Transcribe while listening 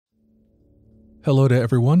Hello to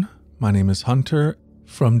everyone. My name is Hunter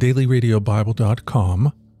from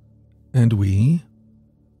dailyradiobible.com, and we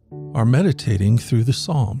are meditating through the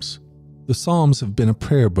Psalms. The Psalms have been a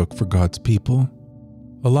prayer book for God's people.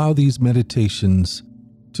 Allow these meditations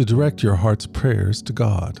to direct your heart's prayers to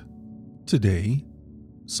God. Today,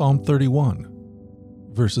 Psalm 31,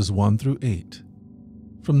 verses 1 through 8,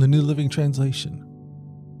 from the New Living Translation.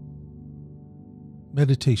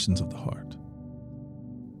 Meditations of the Heart.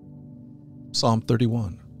 Psalm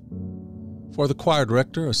 31. For the choir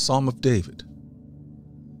director, a psalm of David.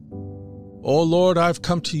 O Lord, I've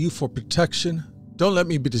come to you for protection. Don't let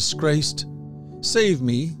me be disgraced. Save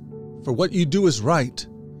me, for what you do is right.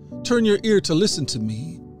 Turn your ear to listen to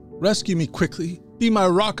me. Rescue me quickly. Be my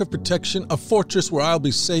rock of protection, a fortress where I'll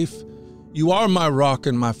be safe. You are my rock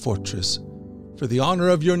and my fortress. For the honor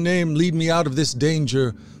of your name, lead me out of this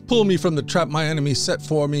danger. Pull me from the trap my enemies set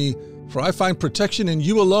for me, for I find protection in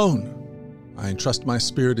you alone. I entrust my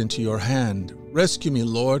spirit into your hand. Rescue me,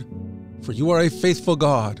 Lord, for you are a faithful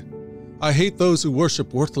God. I hate those who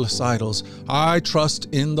worship worthless idols. I trust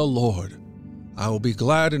in the Lord. I will be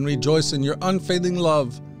glad and rejoice in your unfailing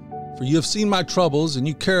love, for you have seen my troubles and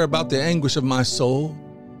you care about the anguish of my soul.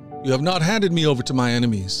 You have not handed me over to my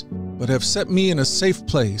enemies, but have set me in a safe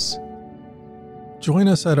place. Join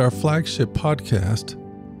us at our flagship podcast,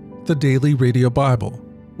 The Daily Radio Bible,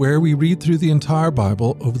 where we read through the entire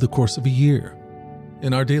Bible over the course of a year.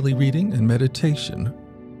 In our daily reading and meditation,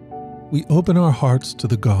 we open our hearts to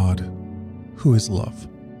the God who is love.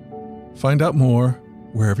 Find out more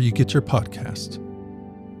wherever you get your podcast.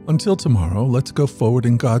 Until tomorrow, let's go forward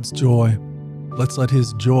in God's joy. Let's let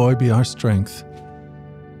His joy be our strength.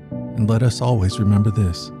 And let us always remember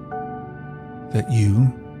this, that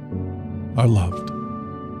you are loved.